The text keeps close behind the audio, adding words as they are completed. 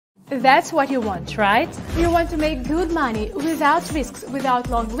That's what you want, right? You want to make good money without risks, without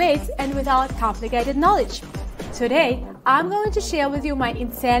long waits, and without complicated knowledge. Today, I'm going to share with you my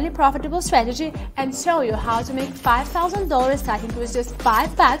insanely profitable strategy and show you how to make $5,000 starting with just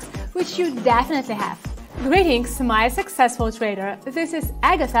 $5, which you definitely have. Greetings, my successful trader. This is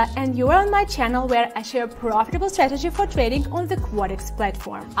Agata and you are on my channel where I share profitable strategy for trading on the Quadex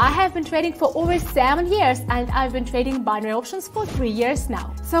platform. I have been trading for over 7 years and I've been trading binary options for 3 years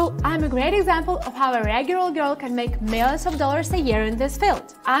now. So I'm a great example of how a regular girl can make millions of dollars a year in this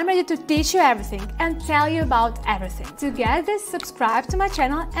field. I'm ready to teach you everything and tell you about everything. To get this, subscribe to my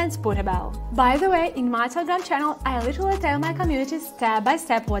channel and put a bell. By the way, in my Telegram channel, I literally tell my community step by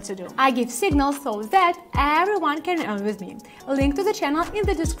step what to do. I give signals so that everyone can earn with me. Link to the channel in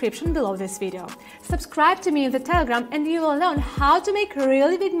the description below this video. Subscribe to me in the Telegram and you will learn how to make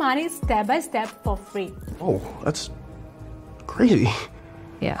really big money step by step for free. Oh, that's crazy.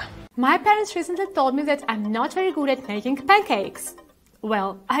 Yeah. My parents recently told me that I'm not very good at making pancakes.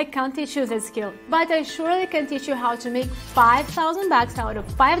 Well, I can't teach you that skill, but I surely can teach you how to make $5,000 out of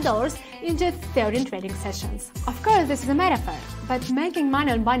 $5 in just 13 trading sessions. Of course, this is a metaphor, but making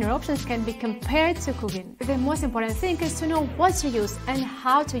money on binary options can be compared to cooking. The most important thing is to know what to use and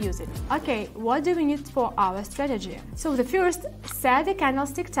how to use it. Okay, what do we need for our strategy? So the first, set the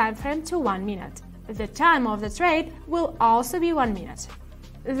candlestick time frame to 1 minute. The time of the trade will also be 1 minute.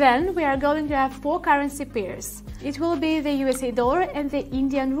 Then we are going to have 4 currency pairs. It will be the USA dollar and the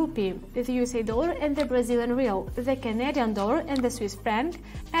Indian rupee, the USA dollar and the Brazilian real, the Canadian dollar and the Swiss franc,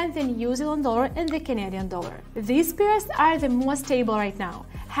 and the New Zealand dollar and the Canadian dollar. These pairs are the most stable right now,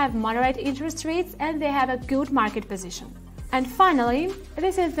 have moderate interest rates, and they have a good market position. And finally,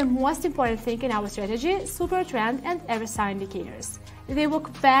 this is the most important thing in our strategy, super trend and RSI indicators. They work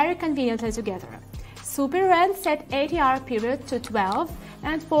very conveniently together. Super trend set ATR period to 12,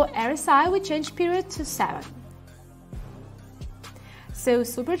 and for RSI we change period to 7. So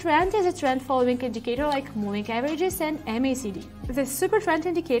super trend is a trend following indicator like moving averages and MACD. The super trend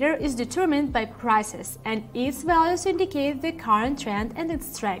indicator is determined by prices and its values indicate the current trend and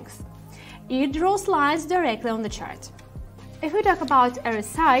its strength. It draws lines directly on the chart. If we talk about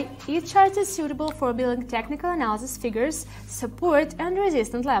RSI, each chart is suitable for building technical analysis figures, support and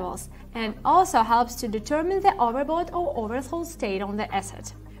resistance levels, and also helps to determine the overbought or oversold state on the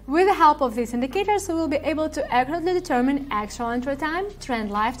asset. With the help of these indicators, we will be able to accurately determine actual entry time, trend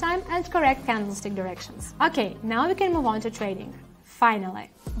lifetime, and correct candlestick directions. Okay, now we can move on to trading.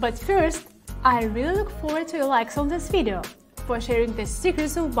 Finally. But first, I really look forward to your likes on this video, for sharing the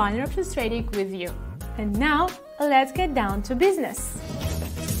secrets of binary options trading with you. And now, let's get down to business.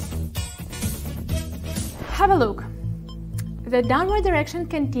 Have a look. The downward direction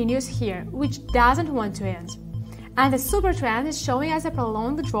continues here, which doesn't want to end. And the super trend is showing us a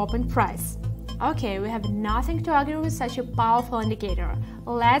prolonged drop in price. Okay, we have nothing to argue with such a powerful indicator.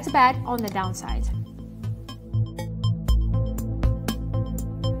 Let's bet on the downside.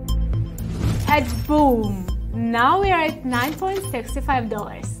 And boom! Now we are at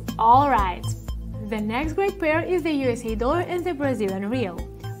 $9.65. Alright. The next great pair is the USA dollar and the Brazilian real.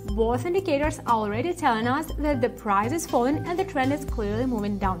 Both indicators are already telling us that the price is falling and the trend is clearly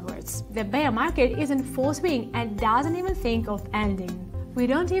moving downwards. The bear market is in full swing and doesn't even think of ending. We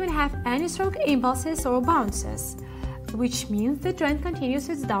don't even have any strong impulses or bounces, which means the trend continues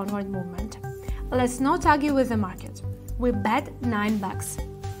its downward movement. Let's not argue with the market. We bet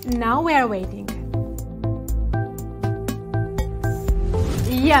 $9. Now we are waiting.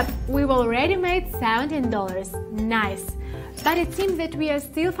 Yep, we've already made $17. Nice! But it seems that we are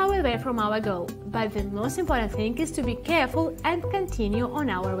still far away from our goal. But the most important thing is to be careful and continue on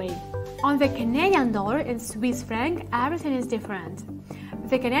our way. On the Canadian dollar and Swiss franc, everything is different.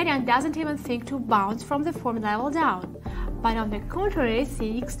 The Canadian doesn't even think to bounce from the former level down, but on the contrary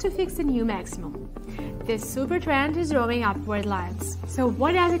seeks to fix a new maximum. The super trend is drawing upward lines. So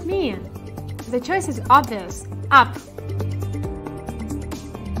what does it mean? The choice is obvious: up.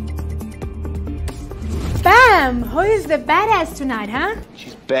 Bam! Who is the badass tonight, huh?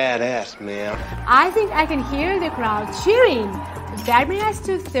 She's badass, man. I think I can hear the crowd cheering. That brings us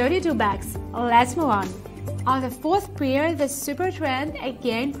to $32. Let's move on. On the fourth pair, the super trend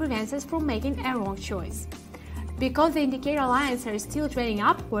again prevents us from making a wrong choice. Because the indicator lines are still trending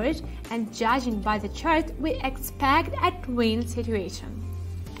upward, and judging by the chart, we expect a twin situation.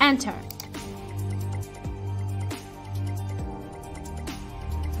 Enter.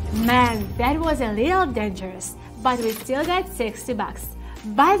 Man, that was a little dangerous, but we still got $60.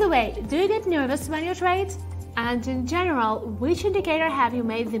 By the way, do you get nervous when you trade? And in general, which indicator have you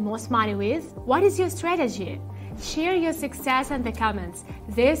made the most money with? What is your strategy? Share your success in the comments.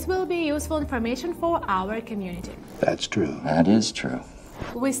 This will be useful information for our community. That's true. That is true.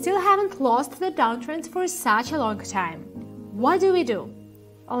 We still haven't lost the downtrends for such a long time. What do we do?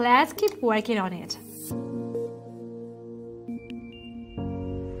 Let's keep working on it.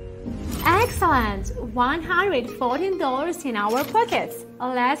 Excellent! $114 in our pockets.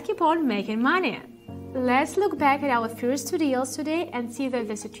 Let's keep on making money. Let's look back at our first 2 deals today and see that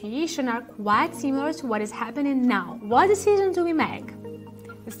the situation are quite similar to what is happening now. What decision do we make?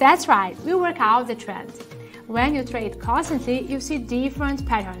 That's right, we work out the trend. When you trade constantly, you see different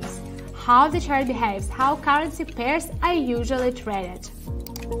patterns. How the chart behaves, how currency pairs are usually traded.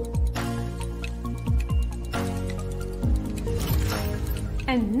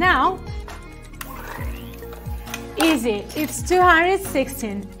 And now, easy, it's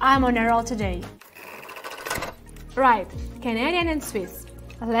 216. I'm on a roll today. Right, Canadian and Swiss.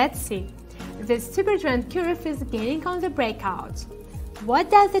 Let's see. The super trend curve is gaining on the breakout. What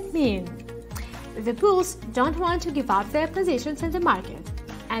does it mean? The bulls don't want to give up their positions in the market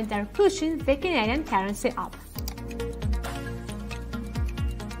and are pushing the Canadian currency up.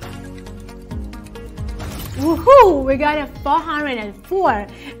 Woohoo! We got a 404!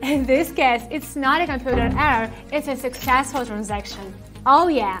 In this case, it's not a computer error, it's a successful transaction. Oh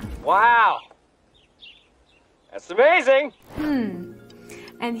yeah! Wow! That's amazing!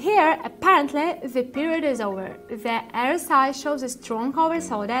 And here, apparently, the period is over. The RSI shows a strong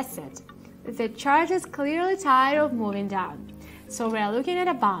oversold asset. The chart is clearly tired of moving down. So we are looking at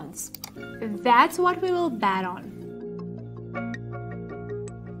a bounce. That's what we will bet on.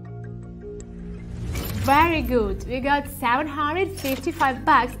 Very good, we got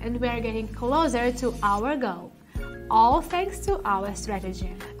 $755 and we are getting closer to our goal. All thanks to our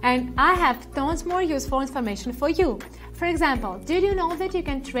strategy. And I have tons more useful information for you. For example, did you know that you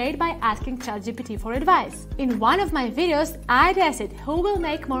can trade by asking ChatGPT for advice? In one of my videos, I tested who will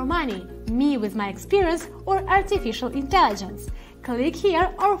make more money, me with my experience or artificial intelligence. Click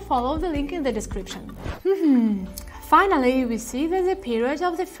here or follow the link in the description. Finally, we see that the period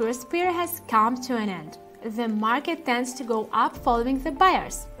of the first pair has come to an end. The market tends to go up following the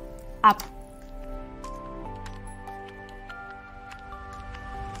buyers. Up.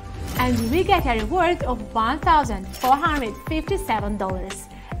 And we get a reward of $1,457.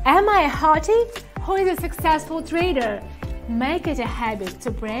 Am I a hottie? Who is a successful trader? Make it a habit to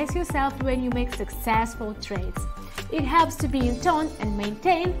praise yourself when you make successful trades. It helps to be in tone and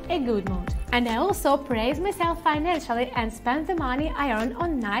maintain a good mood. And I also praise myself financially and spend the money I earn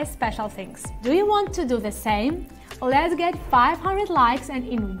on nice special things. Do you want to do the same? Let's get 500 likes and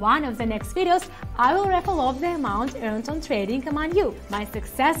in one of the next videos I will raffle off the amount earned on trading among you, my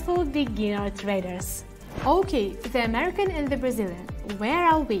successful beginner traders. Okay, the American and the Brazilian. Where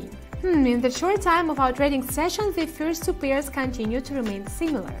are we? In the short time of our trading session, the first two pairs continue to remain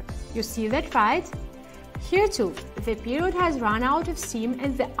similar. You see that, right? Here too, the period has run out of steam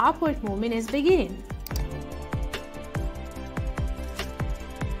and the upward movement is beginning.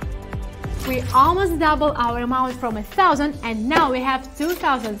 We almost doubled our amount from 1,000 and now we have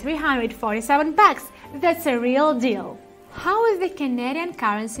 $2,347. That's a real deal. How is the Canadian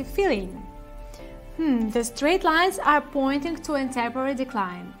currency feeling? The straight lines are pointing to a temporary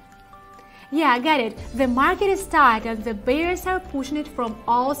decline. Yeah, I get it. The market is tight and the bears are pushing it from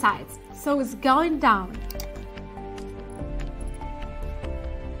all sides, so it's going down.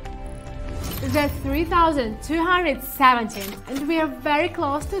 That's 3,217 and we are very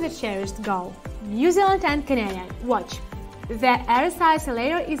close to the cherished goal. New Zealand and Canadian, watch. The RSI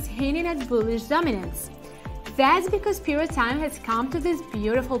oscillator is hinting at bullish dominance. That's because period time has come to this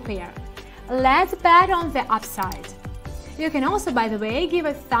beautiful pair. Let's bet on the upside. You can also, by the way, give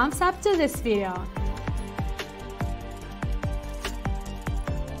a thumbs up to this video.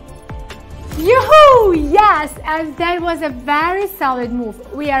 Yoo-hoo! Yes! And that was a very solid move.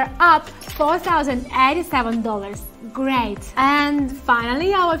 We are up $4,087. Great! And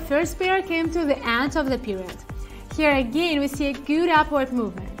finally, our first pair came to the end of the period. Here again, we see a good upward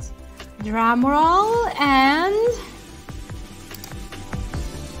movement. Drum roll and...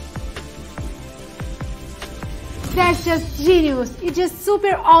 That's just genius! It's just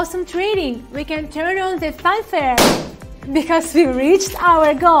super awesome trading! We can turn on the fanfare! Because we reached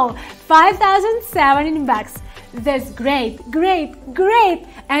our goal, $5,017. That's great, great, great!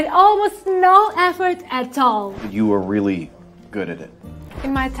 And almost no effort at all. You were really good at it.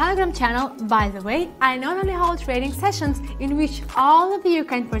 In my Telegram channel, by the way, I not only hold trading sessions in which all of you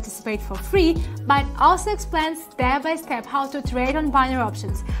can participate for free, but also explain step by step how to trade on binary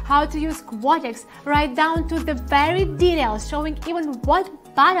options, how to use Quotex right down to the very details, showing even what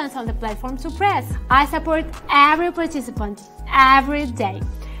buttons on the platform to press. I support every participant, every day.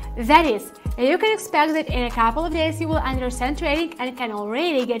 That is, you can expect that in a couple of days you will understand trading and can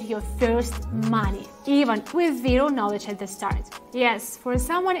already get your first money, even with zero knowledge at the start. Yes, for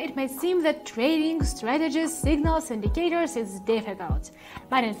someone it may seem that trading, strategies, signals, indicators is difficult.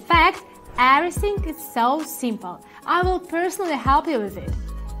 But in fact, everything is so simple. I will personally help you with it.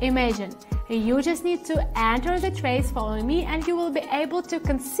 Imagine, you just need to enter the trades following me and you will be able to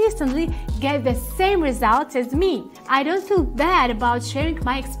consistently get the same results as me. I don't feel bad about sharing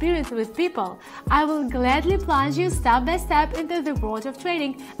my experience with people. I will gladly plunge you step by step into the world of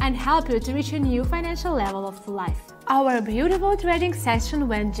trading and help you to reach a new financial level of life. Our beautiful trading session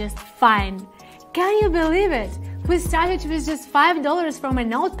went just fine. Can you believe it? We started with just $5 from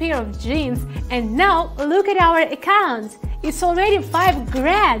an old pair of jeans and now look at our account. It's already $5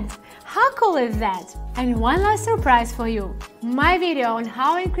 grand. How cool is that? And one last surprise for you. My video on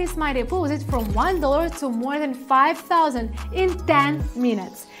how I increase my deposit from $1 to more than $5,000 in 10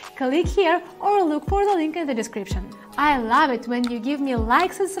 minutes. Click here or look for the link in the description. I love it when you give me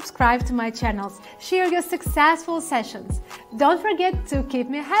likes and subscribe to my channels. Share your successful sessions. Don't forget to keep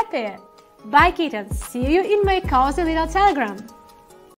me happy. Bye kittens, see you in my cozy little Telegram.